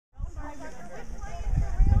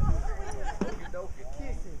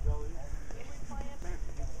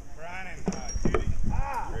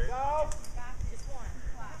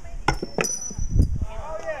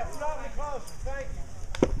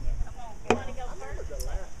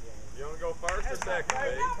You want to go first or second,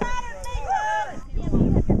 baby?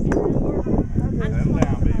 Settle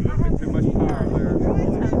down, baby. Don't get too much power there.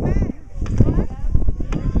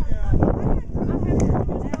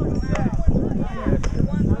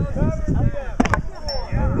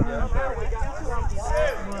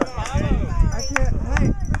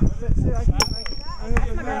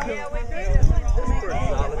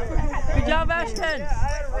 Good job, Ashton.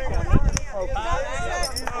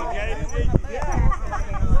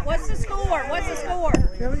 What's the score? What's the score?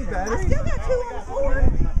 How many batteries? I still got 2 on the board.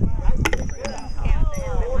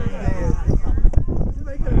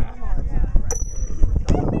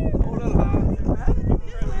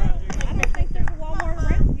 I don't think there's a Walmart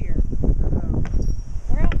around here.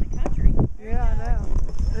 We're out in the country. Yeah, I know.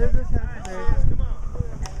 It just has to be.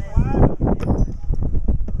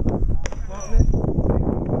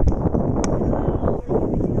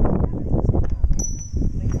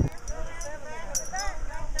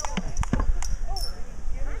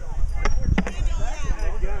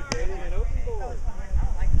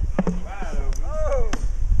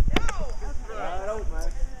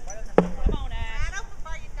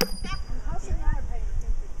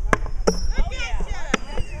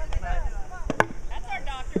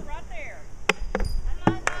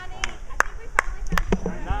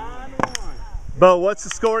 Bo, what's the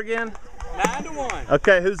score again? 9-1.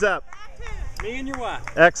 Okay, who's up? Me and your wife.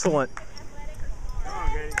 Excellent. Come on,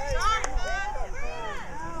 Katie.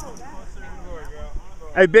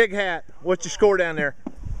 Hey, Big Hat, what's your score down there?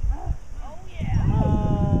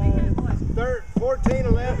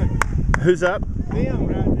 14-11. Who's up? Them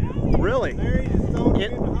right now. Really? Larry just thrown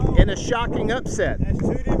it in the hole. In a shocking upset. That's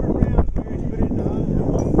 2 different rounds. Larry's put it in the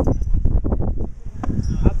hole.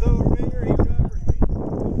 I throw a ringer, he covers me.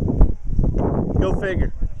 Go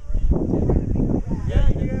figure. Yeah,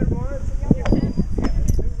 you got one.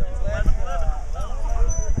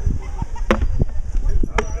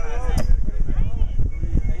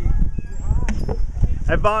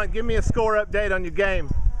 Hey, Vaughn, give me a score update on your game.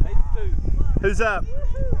 8-2. Who's up?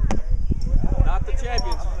 Not the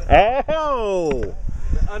champions. Oh!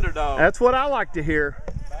 The underdog. That's what I like to hear.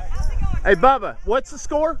 Hey, Bubba, what's the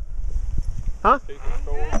score? Huh?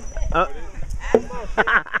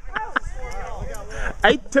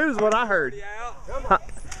 8-2 is what I heard. Huh.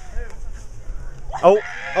 Oh,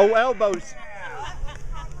 elbows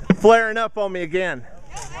flaring up on me again.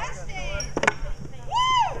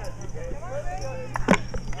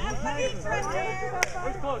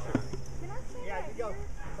 Who's closer? Yeah, you go.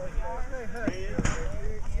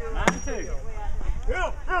 9-2.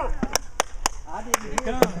 I didn't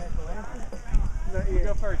Come. You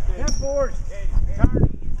go first, kid. That board's turning.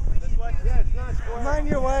 This way? Yeah, it's not square. Mind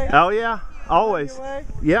your way. Oh yeah, always. Way.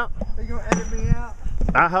 Yep, Are you going to edit me out?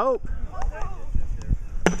 I hope.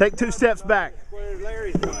 Take 2 steps back. Where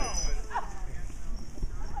Larry's going.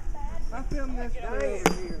 I filmed this for over here.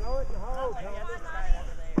 Throw it in the hole, Tom.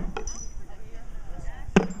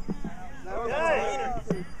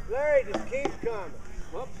 Larry just keeps coming.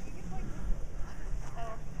 Whoops.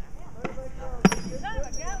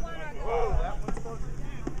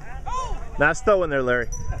 Nice throw in there, Larry.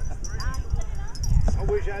 I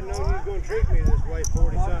wish I'd known you was going to treat me this way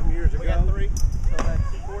 40-something years ago. We got 3. So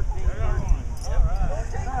that's 14.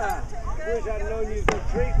 I wish I'd known you was going to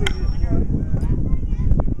treat me this way.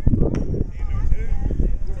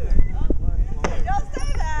 Don't say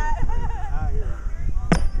that.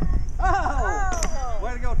 Oh!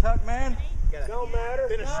 Way to go, Tuck, man. Don't matter.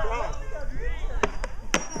 Finish strong.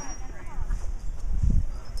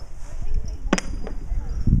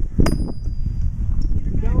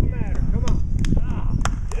 Don't matter. Come on.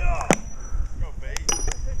 Yeah. Go, baby.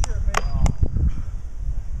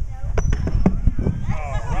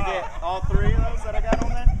 You get all 3 of those that I got on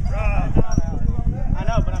there? I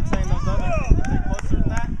know, but I'm saying those others. Is it closer than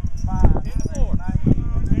that? 10-4.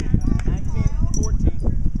 19-14.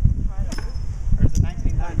 Or is it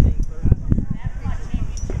 19-19?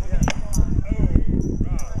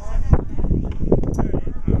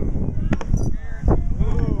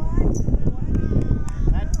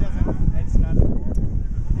 That doesn't, it's not.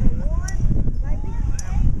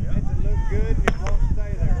 Makes it look good and it won't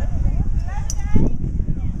stay there.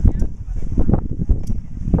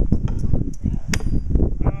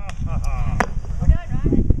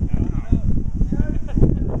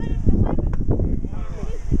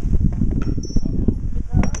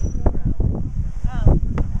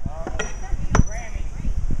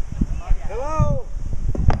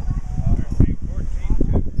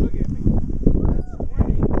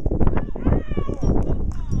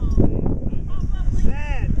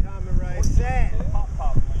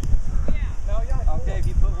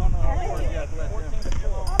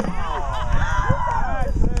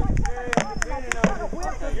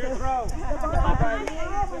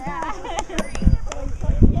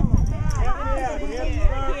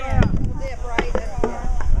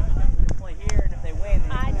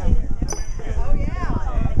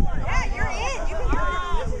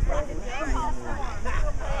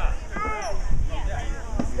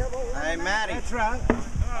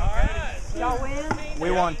 We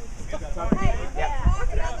won.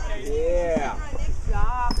 Yeah.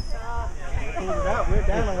 Pulled it out. We're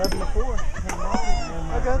down 11-4.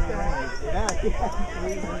 I got that.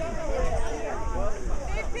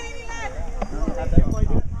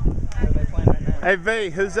 Hey V,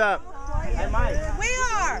 who's up? Hey Mike. We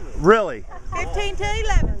are Really? 15 to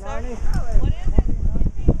 11, sir.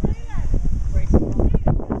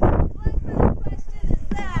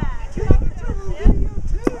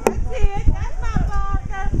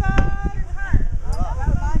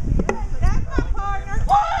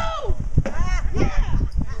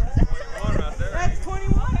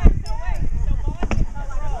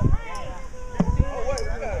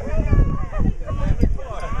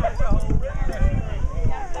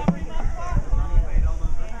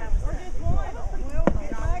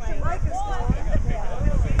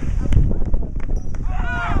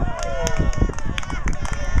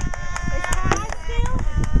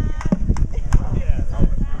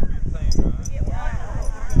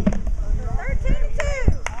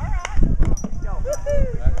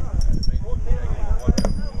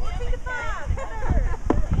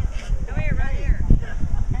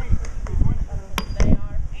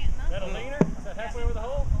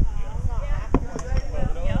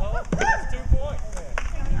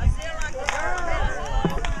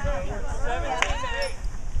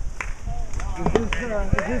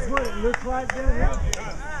 Is this what it looks like down here?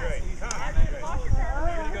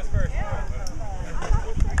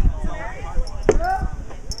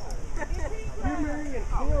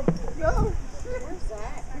 No.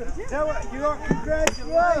 Tell what you are.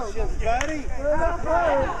 Congratulations, buddy.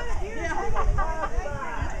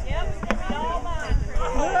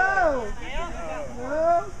 No.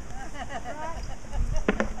 No.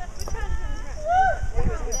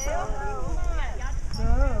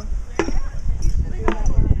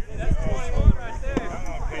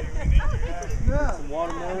 Some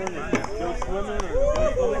watermelon and go swimming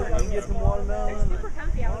or you can get some watermelon. Super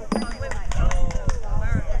comfy. I was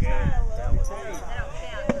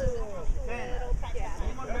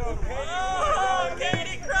Oh,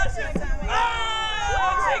 Katie crushes!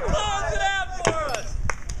 Oh, she closed it out for us!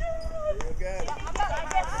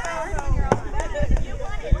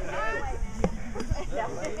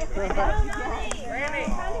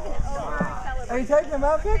 Are you taking them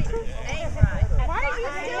out pictures? Why are you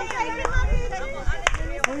still taking my picture?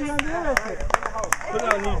 What are you going to do with it? Put it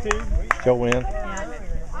on YouTube. Go win. On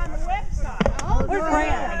the website. Oh, where's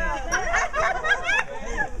Brand?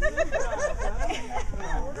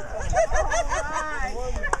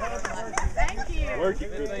 Thank you. Work it,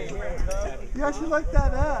 Christine. You actually looked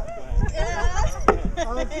that up.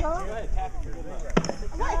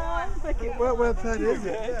 What website is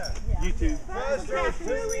it? YouTube.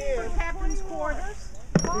 Captain's quarters.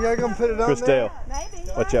 You guys going to put it on Christelle, there? Maybe.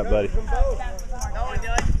 watch out, buddy.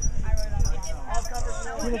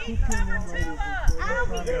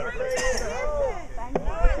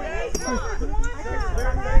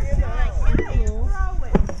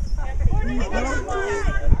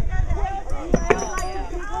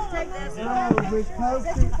 Oh, with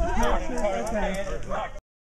post-it, okay.